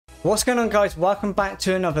What's going on, guys? Welcome back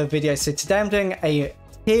to another video. So today I'm doing a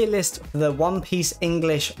tier list for the One Piece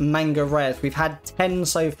English Manga Rares. We've had 10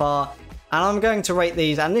 so far and I'm going to rate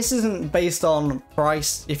these, and this isn't based on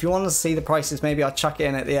price. If you want to see the prices, maybe I'll chuck it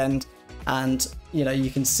in at the end and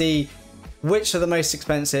you can see which are the most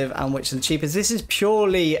expensive and which are the cheapest. This is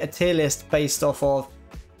purely a tier list based off of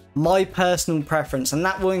my personal preference, and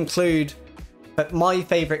that will include my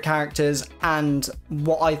favorite characters and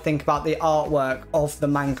what I think about the artwork of the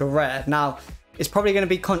manga rare. Now, it's probably going to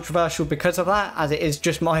be controversial because of that, as it is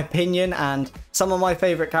just my opinion, and some of my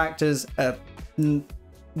favorite characters are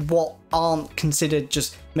what aren't considered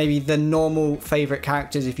just maybe the normal favorite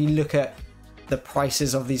characters if you look at the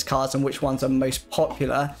prices of these cards and which ones are most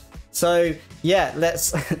popular. So yeah,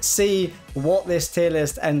 let's see what this tier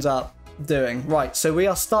list ends up doing. Right, so we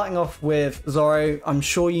are starting off with Zoro. I'm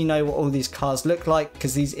sure you know what all these cards look like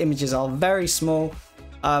because these images are very small,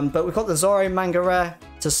 but we've got the Zoro manga rare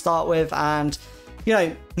to start with, and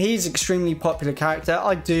he's an extremely popular character.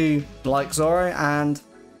 I do like Zoro and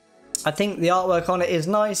I think the artwork on it is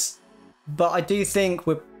nice, but I do think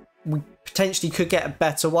we potentially could get a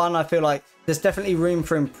better one. I feel like there's definitely room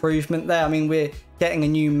for improvement there. I mean, we're getting a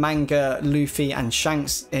new manga Luffy and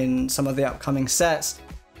Shanks in some of the upcoming sets.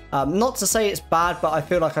 Not to say it's bad, but I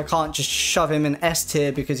feel like I can't just shove him in S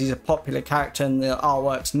tier because he's a popular character and the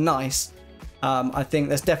artwork's nice. I think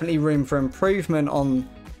there's definitely room for improvement on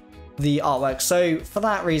the artwork. So for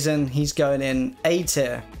that reason, he's going in A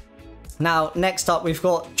tier. Now, next up, we've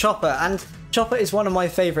got Chopper, and Chopper is one of my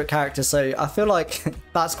favorite characters. So I feel like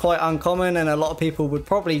that's quite uncommon, and a lot of people would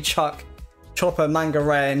probably chuck Chopper manga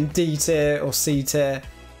rare in D tier or C tier.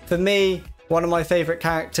 For me, one of my favorite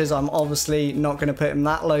characters, I'm obviously not going to put him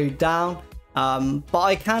that low down, but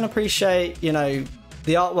I can appreciate, the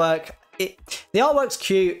artwork. The artwork's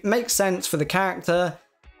cute, makes sense for the character,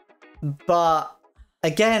 but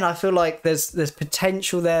again, I feel like there's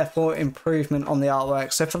potential there for improvement on the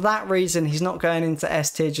artwork. So for that reason, he's not going into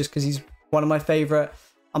S tier just because he's one of my favorite.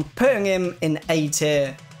 I'm putting him in A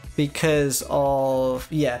tier because of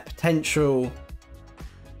potential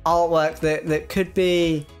artwork that could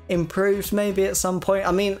be improved maybe at some point.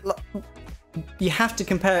 I mean, you have to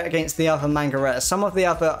compare it against the other manga rares. Some of the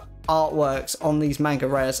other artworks on these manga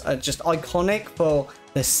rares are just iconic for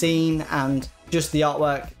the scene and just the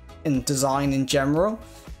artwork and design in general,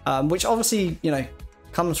 which obviously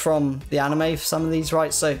comes from the anime for some of these,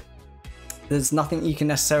 right? So there's nothing you can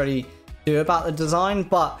necessarily do about the design,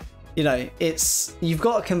 but you've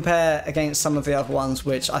got to compare against some of the other ones,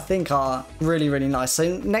 which I think are really, really nice.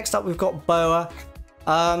 So next up, we've got Boa.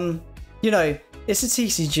 It's a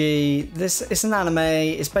TCG. It's an anime.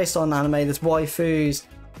 It's based on anime. There's waifus,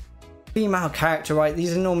 female character, right?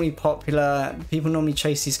 These are normally popular. People normally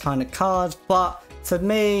chase these kind of cards, but for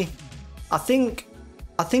me, I think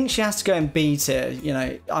she has to go in B tier.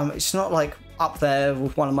 It's not like up there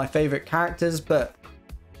with one of my favorite characters, but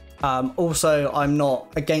also I'm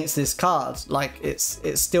not against this card. Like it's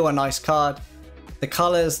still a nice card. The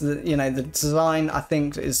colors, the design, I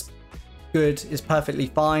think is good, is perfectly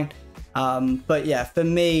fine. But yeah, for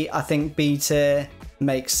me, I think B tier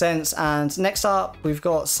makes sense. And next up, we've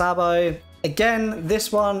got Sabo. Again,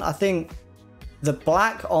 this one, I think the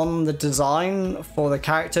black on the design for the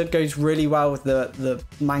character goes really well with the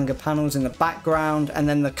manga panels in the background, and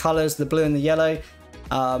then the colors, the blue and the yellow,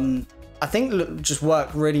 I think just work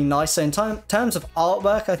really nice. So in terms of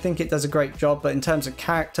artwork, I think it does a great job, but in terms of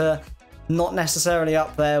character, not necessarily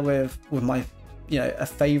up there with my a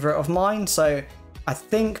favorite of mine. So I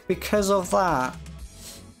think because of that,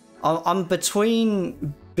 I'm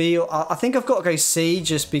between B. I think I've got to go C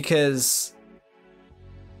just because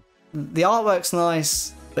the artwork's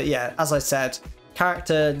nice, but yeah, as I said,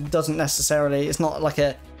 character doesn't necessarily, it's not like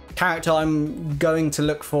a character I'm going to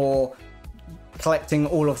look for collecting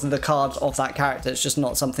all of the cards of that character. It's just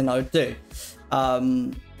not something I would do.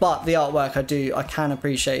 But the artwork, I can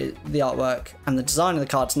appreciate the artwork, and the design of the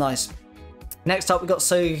card's nice. Next up, we've got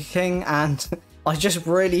Soga King, and I just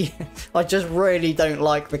really don't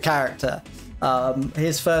like the character.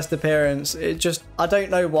 His first appearance, I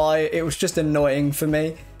don't know why, it was just annoying for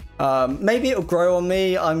me. Maybe it'll grow on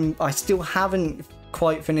me. I still haven't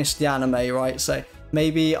quite finished the anime, right? So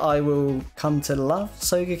maybe I will come to love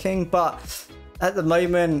Soga King, but at the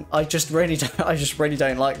moment, I just really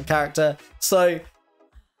don't like the character. So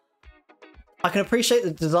I can appreciate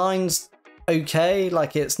the designs okay,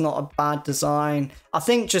 like it's not a bad design. I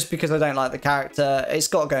think just because I don't like the character, it's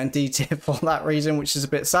got to go in D tier for that reason, which is a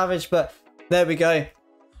bit savage, but there we go.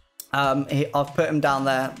 I've put him down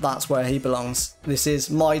there. That's where he belongs. This is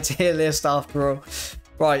my tier list after all.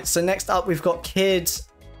 Right, so next up we've got Kid.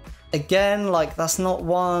 again, like, that's not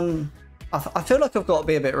one... I feel like I've got to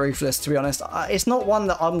be a bit ruthless, to be honest. It's not one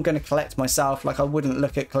that I'm going to collect myself. Like, I wouldn't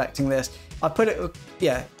look at collecting this. I put it,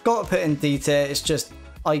 yeah, got to put in D tier. It's just,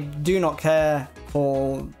 I do not care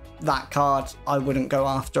for that card. I wouldn't go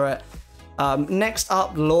after it. Next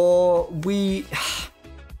up, Lore.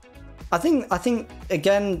 I think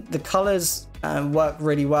again, the colors work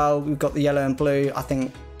really well. We've got the yellow and blue. I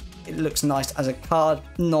think it looks nice as a card.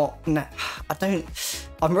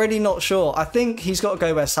 I'm really not sure. I think he's got to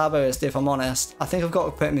go where Sabo is, if I'm honest. I think I've got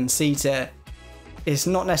to put him in C tier. It's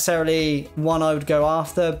not necessarily one I would go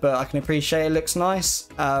after, but I can appreciate it looks nice.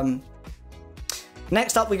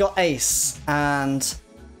 Next up, we got Ace. And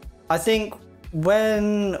I think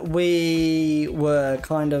when we were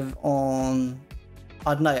kind of on...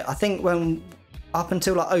 I don't know. I think when up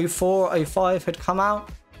until like 04, 05 had come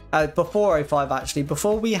out. Before 05, actually.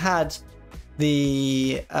 Before we had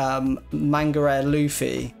the Manga Rare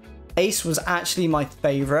Luffy, Ace was actually my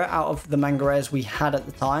favourite out of the Manga Rares we had at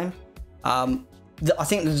the time. I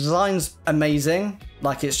think the design's amazing.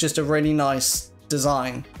 Like, it's just a really nice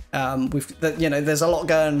design. There's a lot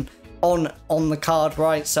going on the card,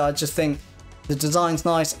 right? So I just think the design's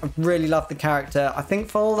nice. I really love the character. I think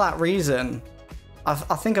for all that reason, I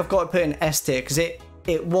think I've got to put in S tier, because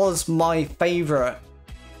it was my favourite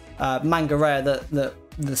Manga Rare that the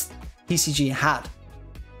TCG had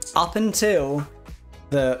up until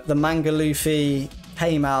the Manga Luffy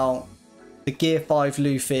came out, the Gear 5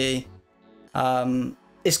 Luffy.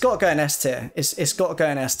 It's got to go in S tier. It's got to go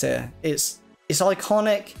in S tier. It's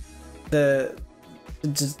iconic.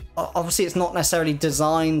 Obviously it's not necessarily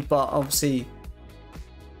designed, but obviously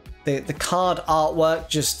the card artwork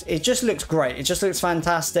just looks great. It just looks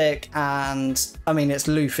fantastic, and I mean, it's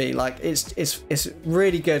Luffy. Like, it's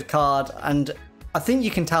really good card, and I think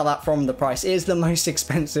you can tell that from the price. It is the most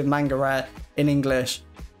expensive Manga Rare in English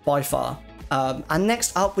by far. And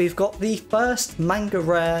next up, we've got the first Manga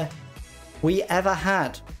Rare we ever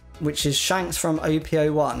had, which is Shanks from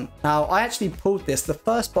OP01. Now, I actually pulled this. The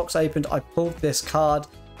first box opened, I pulled this card,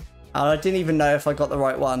 and I didn't even know if I got the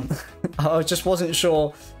right one. I just wasn't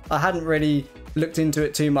sure. I hadn't really looked into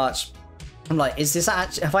it too much. I'm like, is this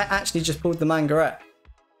actually, have I actually just pulled the Manga Rare?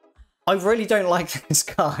 I really don't like this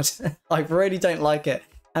card. I really don't like it.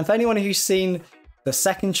 And for anyone who's seen the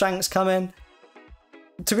second Shanks come in,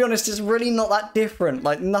 to be honest, it's really not that different.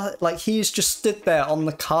 Like he's just stood there on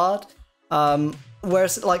the card.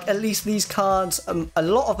 Whereas, like, at least these cards, a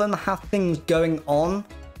lot of them have things going on.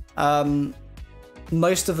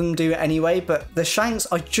 Most of them do anyway, but the Shanks,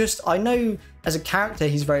 I know as a character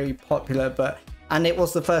he's very popular, and it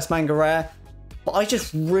was the first Manga Rare, but I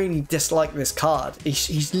just really dislike this card.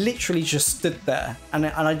 He's literally just stood there, and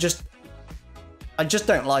I just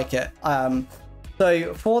don't like it.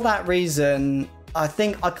 So for that reason, I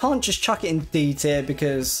think I can't just chuck it in D tier,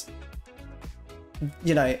 because,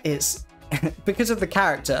 you know, it's because of the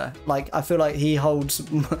character. Like, I feel like he holds,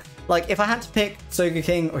 like, if I had to pick Soga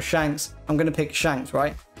King or Shanks, I'm going to pick Shanks,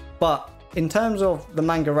 right? But in terms of the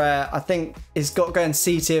Manga Rare, I think it's got to go in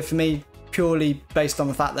C tier for me, purely based on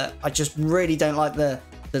the fact that I just really don't like the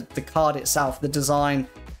card itself, the design,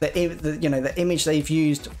 the image they've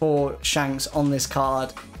used for Shanks on this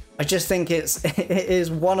card. I just think it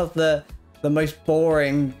is one of the most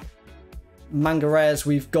boring Manga Rares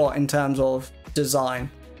we've got in terms of design.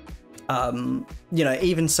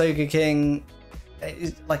 Even Soga King,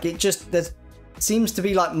 there seems to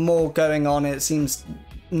be like more going on. It seems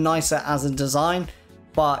nicer as a design,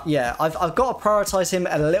 but yeah, I've got to prioritize him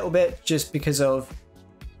a little bit just because of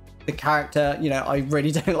the character. You know, I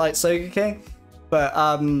really don't like Soga King, but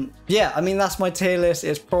yeah, I mean, that's my tier list.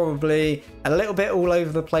 It's probably a little bit all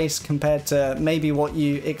over the place compared to maybe what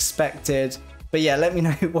you expected, but yeah, let me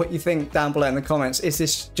know what you think down below in the comments. Is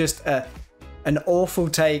this just an awful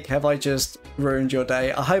take? Have I just ruined your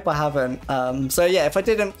day? I hope I haven't. So yeah, if I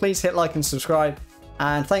didn't, please hit like and subscribe,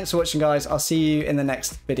 and thanks for watching, guys. I'll see you in the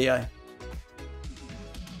next video.